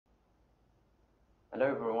Hello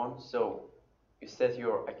everyone, so you set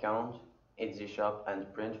your account, Etsy shop and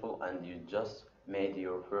Printful, and you just made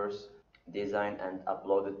your first design and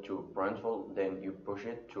upload it to Printful, then you push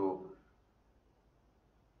it to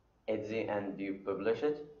Etsy and you publish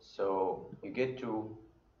it. So you get to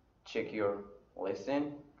check your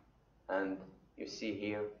listing and you see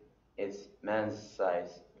here it's men's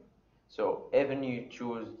size. So even you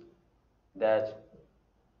choose that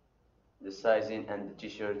the sizing and the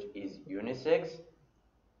t-shirt is unisex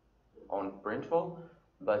on Printful,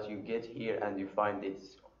 but you get here and you find it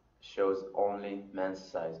shows only men's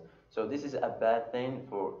size. So this is a bad thing.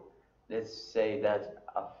 For let's say that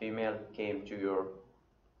a female came to your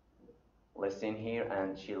listing here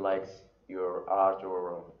and she likes your art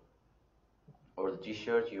or the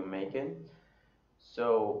t-shirt you making.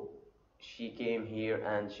 So she came here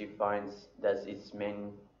and she finds that it's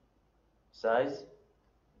men size.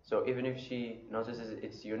 So even if she notices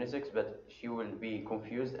it's unisex, but she will be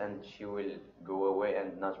confused and she will go away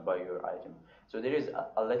and not buy your item. So there is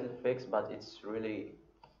a little fix, but it's really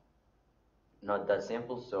not that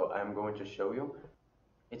simple. So I'm going to show you.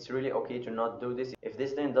 It's really okay to not do this. If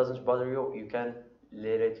this thing doesn't bother you, you can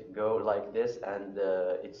let it go like this, and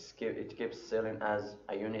it keeps selling as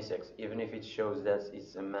a unisex. Even if it shows that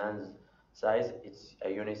it's a man's size, it's a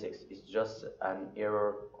unisex. It's just an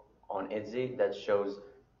error on Etsy that shows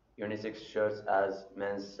unisex shirts as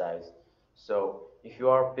men's size. So if you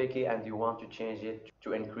are picky and you want to change it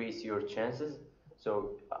to increase your chances,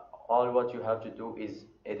 so all what you have to do is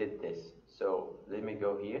edit this. So let me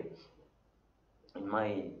go here. In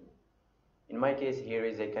my case here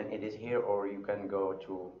is I can edit here, or you can go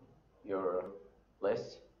to your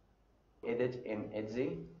list, edit in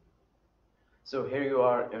Etsy. So here you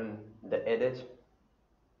are in the edit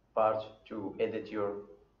part to edit your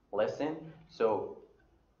listing. So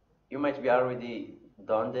you might be already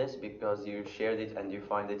done this because you shared it and you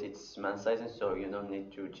find that it's man sizing, so you don't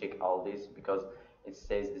need to check all this because it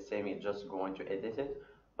stays the same. You're just going to edit it.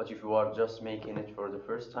 But if you are just making it for the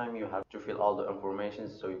first time, you have to fill all the information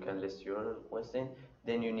so you can list your listing.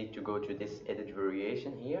 Then you need to go to this edit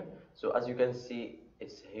variation here. So as you can see,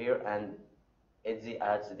 it's here, and Etsy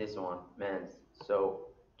adds this one, men's, so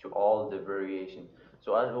to all the variation.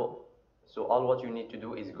 So all what you need to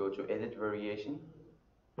do is go to edit variation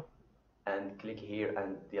and click here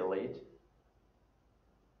and delete.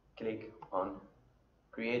 Click on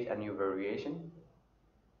create a new variation,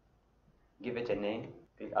 give it a name,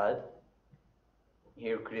 click add.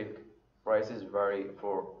 Here click prices vary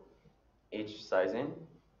for each sizing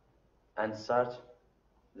and start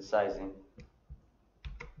the sizing.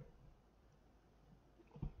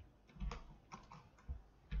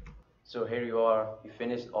 So here you are, you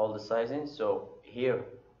finished all the sizing. So here,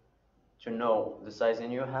 to know the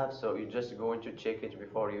sizing you have, so you're just going to check it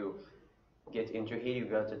before you get into here. You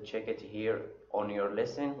got to check it here on your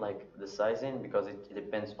listing, like the sizing, because it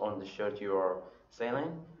depends on the shirt you are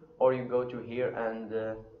selling. Or you go to here and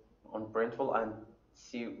on Printful and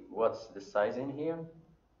see what's the sizing here.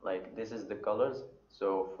 Like this is the colors.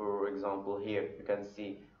 So for example here you can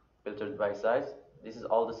see filtered by size. This is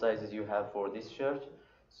all the sizes you have for this shirt.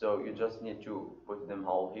 So you just need to put them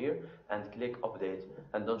all here and click update,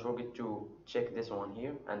 and don't forget to check this one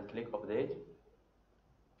here and click update.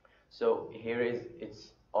 So here is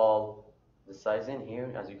it's all the sizing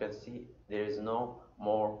here. As you can see, there is no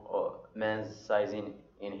more men's sizing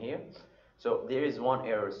in here. So there is one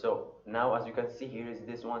error. So now as you can see here is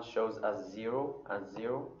this one shows as 0 and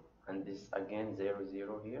 0, and this again 0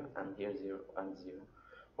 0 here, and here 0 and 0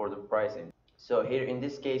 for the pricing. So here in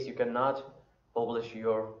this case you cannot publish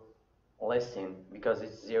your listing because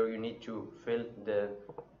it's 0. You need to fill the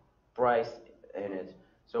price in it.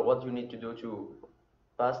 So what you need to do to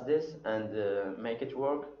pass this and make it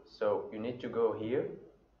work, so you need to go here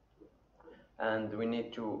and we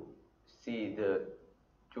need to see the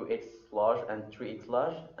 2x large and 3x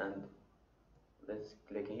large, and let's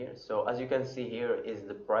click here. So as you can see here is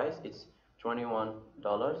the price, it's $21,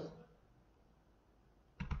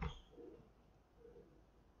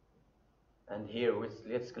 and here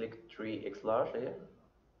let's click 3x large here,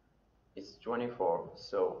 it's 24.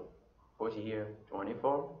 So put here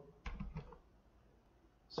 24.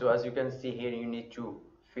 So as you can see here, you need to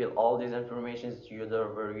fill all these informations to your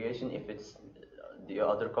variation. If it's the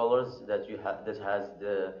other colors that you have that has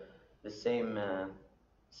the same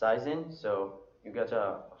sizing, so you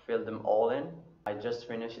gotta fill them all in. I just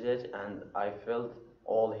finished it and I filled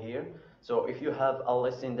all here. So if you have a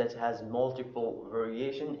listing that has multiple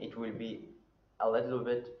variation, it will be a little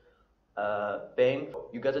bit painful.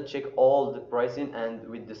 You gotta check all the pricing and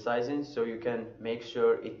with the sizing so you can make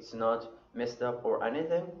sure it's not messed up or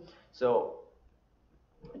anything. So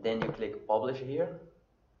Then you click publish here.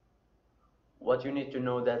 What you need to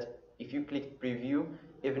know that if you click preview,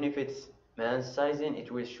 even if it's man's sizing,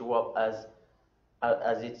 it will show up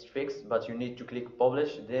as it's fixed, but you need to click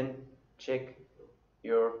publish, then check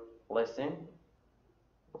your listing.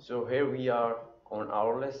 So here we are on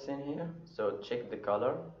our listing here, so check the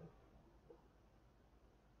color,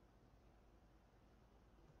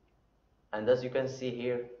 and as you can see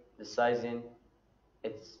here, the sizing,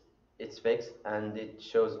 it's fixed and it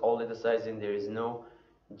shows only the sizing. There is no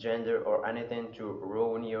gender or anything to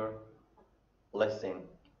ruin your listing.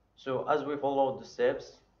 So as we followed the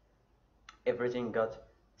steps, everything got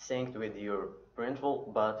synced with your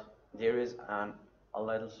Printful, but there is a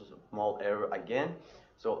little small error again.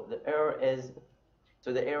 So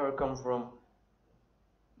the error comes from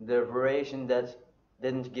the variation that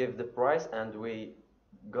didn't give the price, and we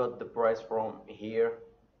got the price from here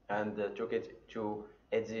and took it to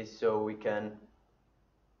Etsy so we can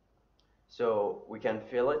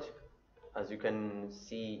fill it. As you can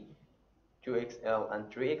see, 2XL and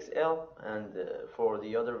 3XL, and for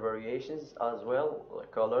the other variations as well,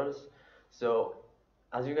 like colors. So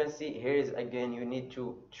as you can see here is again, you need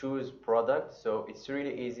to choose product. So it's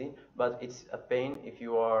really easy, but it's a pain if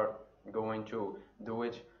you are going to do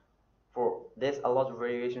it for there's a lot of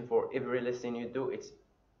variation for every listing you do. It's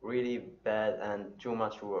really bad and too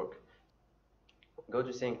much work. Go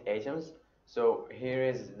to sync items. So here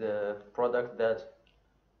is the product that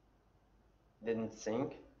didn't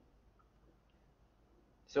sync.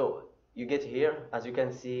 So you get here, as you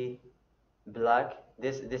can see, black.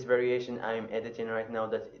 This variation I'm editing right now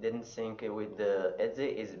that didn't sync with the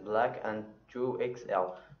Etsy is black and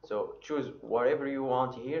 2XL. So choose whatever you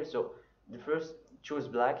want here. So the first, choose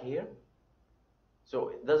black here. So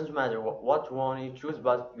it doesn't matter what one you choose,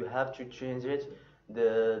 but you have to change it.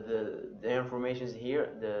 The information is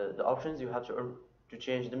here. The options you have to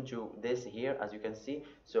change them to this here, as you can see.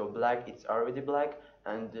 So black, it's already black,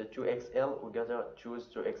 and 2XL, we gotta choose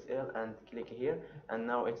 2XL and click here, and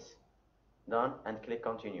now it's done, and click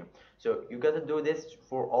continue. So you gotta do this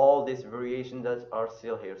for all these variations that are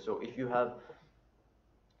still here. So if you have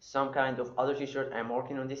some kind of other t-shirt, I'm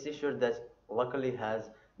working on this t-shirt that luckily has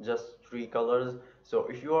just 3 colors. So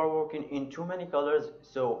if you are working in too many colors,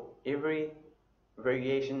 so every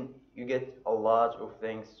variation you get a lot of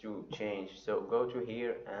things to change. So go to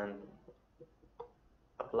here and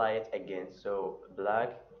apply it again. So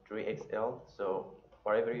black 3XL, so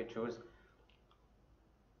whatever you choose,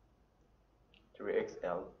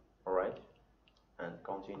 3XL, all right, and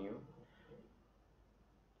continue.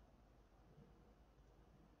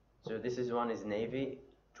 So this is one is navy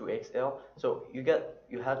 2XL. So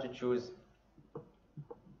you have to choose,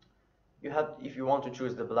 if you want to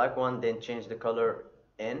choose the black one, then change the color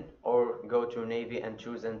in, or go to navy and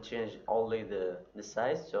choose and change only the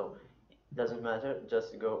size. So it doesn't matter,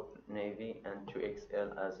 just go navy and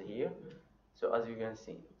 2XL as here. So as you can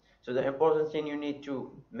see, so the important thing you need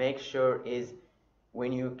to make sure is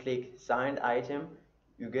when you click signed item,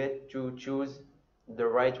 you get to choose the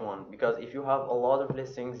right one, because if you have a lot of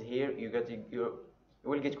listings here, you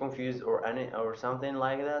will get confused or something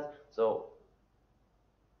like that. So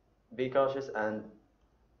be cautious and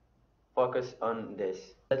focus on this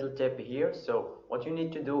little tip here. So what you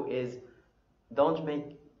need to do is don't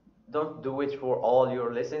do it for all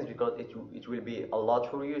your listings, because it will be a lot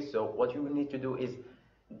for you. So what you need to do is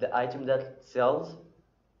the item that sells,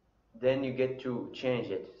 then you get to change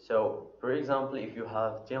it. So for example, if you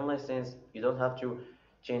have 10 listings, you don't have to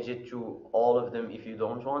change it to all of them if you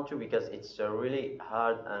don't want to, because it's a really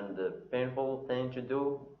hard and painful thing to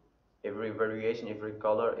do. Every variation, every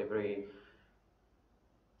color,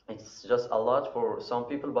 it's just a lot for some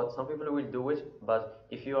people, but some people will do it. But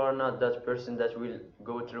if you are not that person that will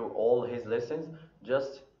go through all his listings,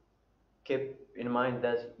 just keep in mind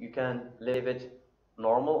that you can leave it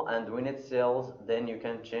normal, and when it sells, then you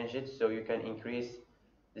can change it, so you can increase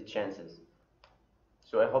the chances.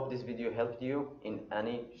 So I hope this video helped you in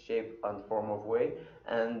any shape and form of way,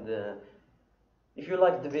 and if you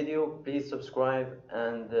liked the video, please subscribe,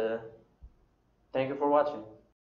 and thank you for watching.